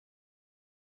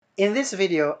In this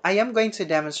video, I am going to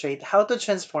demonstrate how to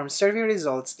transform survey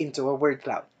results into a word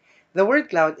cloud. The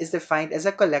word cloud is defined as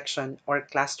a collection or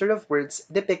cluster of words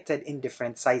depicted in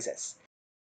different sizes.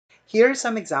 Here are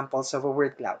some examples of a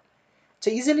word cloud.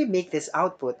 To easily make this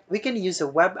output, we can use a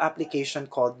web application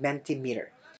called Mentimeter.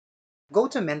 Go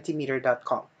to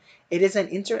Mentimeter.com. It is an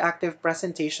interactive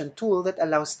presentation tool that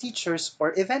allows teachers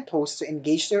or event hosts to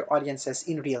engage their audiences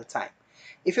in real time.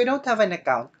 If you don't have an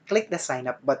account, click the sign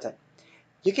up button.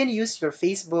 You can use your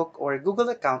Facebook or Google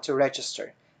account to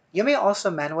register. You may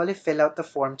also manually fill out the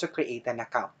form to create an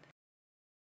account.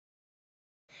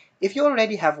 If you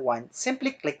already have one,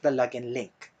 simply click the login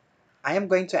link. I am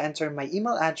going to enter my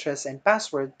email address and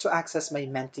password to access my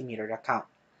Mentimeter account.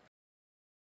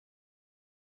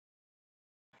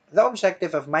 The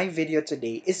objective of my video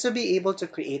today is to be able to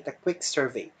create a quick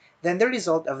survey. Then the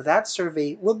result of that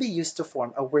survey will be used to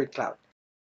form a word cloud.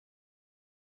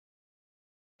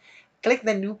 Click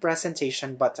the New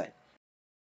Presentation button.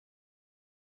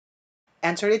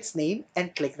 Enter its name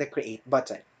and click the Create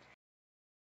button.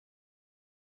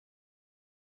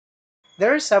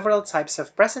 There are several types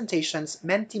of presentations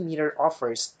Mentimeter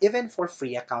offers even for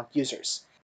free account users.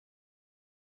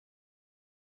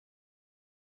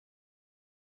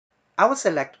 I will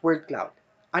select Word Cloud.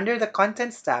 Under the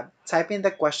Contents tab, type in the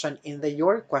question in the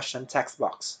Your Question text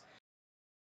box.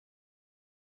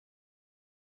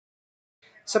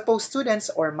 Suppose students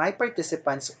or my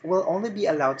participants will only be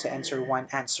allowed to enter one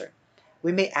answer.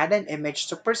 We may add an image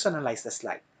to personalize the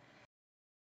slide.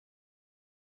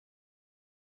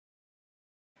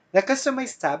 The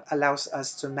Customize tab allows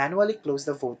us to manually close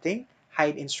the voting,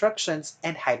 hide instructions,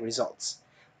 and hide results.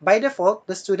 By default,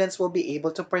 the students will be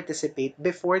able to participate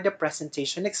before the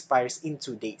presentation expires in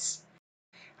 2 days.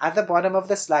 At the bottom of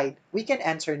the slide, we can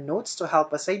enter notes to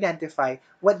help us identify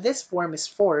what this form is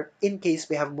for in case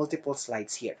we have multiple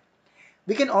slides here.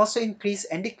 We can also increase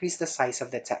and decrease the size of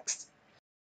the text.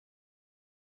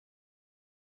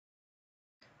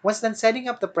 Once done setting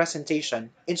up the presentation,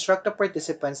 instruct the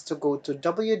participants to go to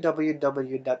www.menti.com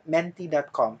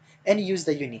and use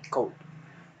the unique code.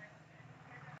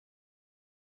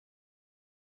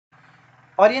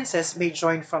 Audiences may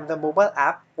join from the mobile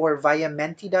app or via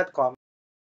menti.com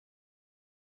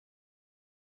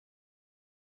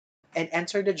and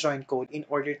enter the join code in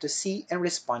order to see and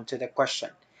respond to the question.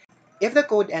 If the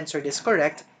code entered is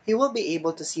correct, he will be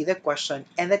able to see the question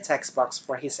and the text box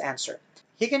for his answer.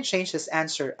 He can change his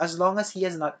answer as long as he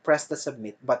has not pressed the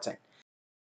submit button.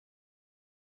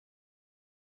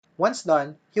 Once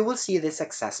done, he will see the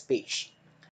success page.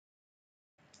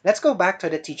 Let's go back to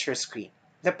the teacher screen.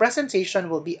 The presentation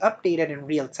will be updated in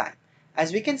real time.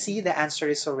 As we can see, the answer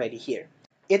is already here.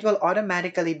 It will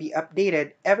automatically be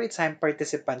updated every time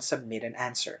participants submit an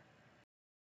answer.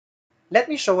 Let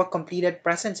me show a completed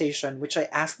presentation which I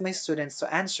asked my students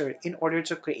to answer in order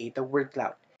to create a word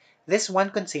cloud. This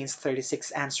one contains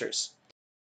 36 answers.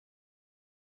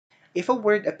 If a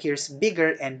word appears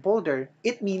bigger and bolder,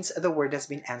 it means the word has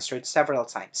been answered several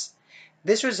times.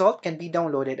 This result can be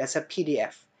downloaded as a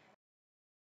PDF.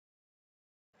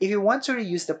 If you want to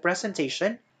reuse the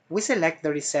presentation, we select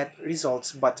the Reset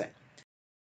Results button.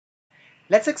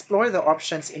 Let's explore the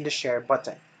options in the Share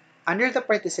button. Under the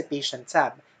Participation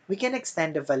tab, we can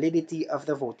extend the validity of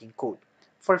the voting code.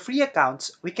 For free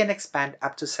accounts, we can expand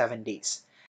up to 7 days.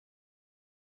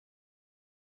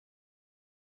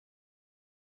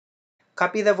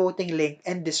 Copy the voting link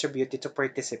and distribute it to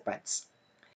participants.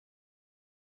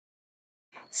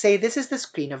 Say this is the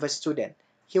screen of a student.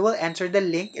 He will enter the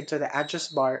link into the address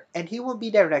bar and he will be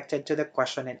directed to the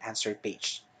question and answer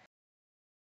page.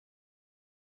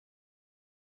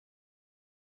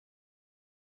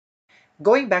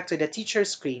 Going back to the teacher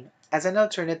screen, as an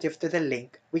alternative to the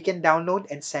link, we can download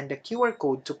and send a QR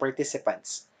code to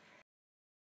participants.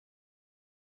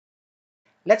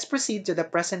 Let's proceed to the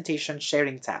Presentation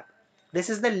Sharing tab. This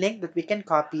is the link that we can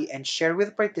copy and share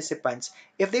with participants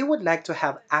if they would like to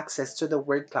have access to the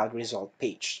word cloud result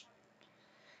page.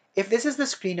 If this is the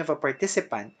screen of a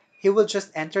participant, he will just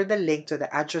enter the link to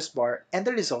the address bar and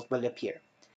the result will appear.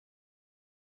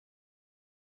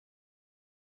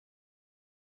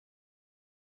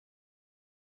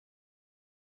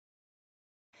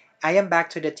 I am back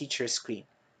to the teacher screen.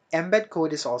 Embed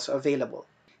code is also available.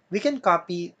 We can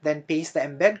copy, then paste the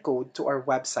embed code to our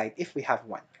website if we have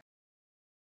one.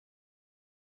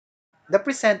 The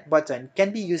Present button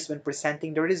can be used when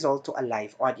presenting the result to a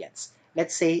live audience,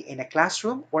 let's say in a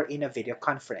classroom or in a video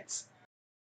conference.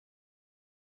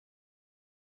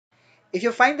 If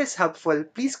you find this helpful,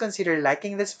 please consider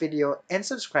liking this video and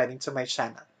subscribing to my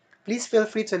channel. Please feel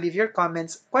free to leave your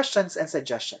comments, questions, and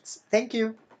suggestions. Thank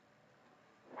you!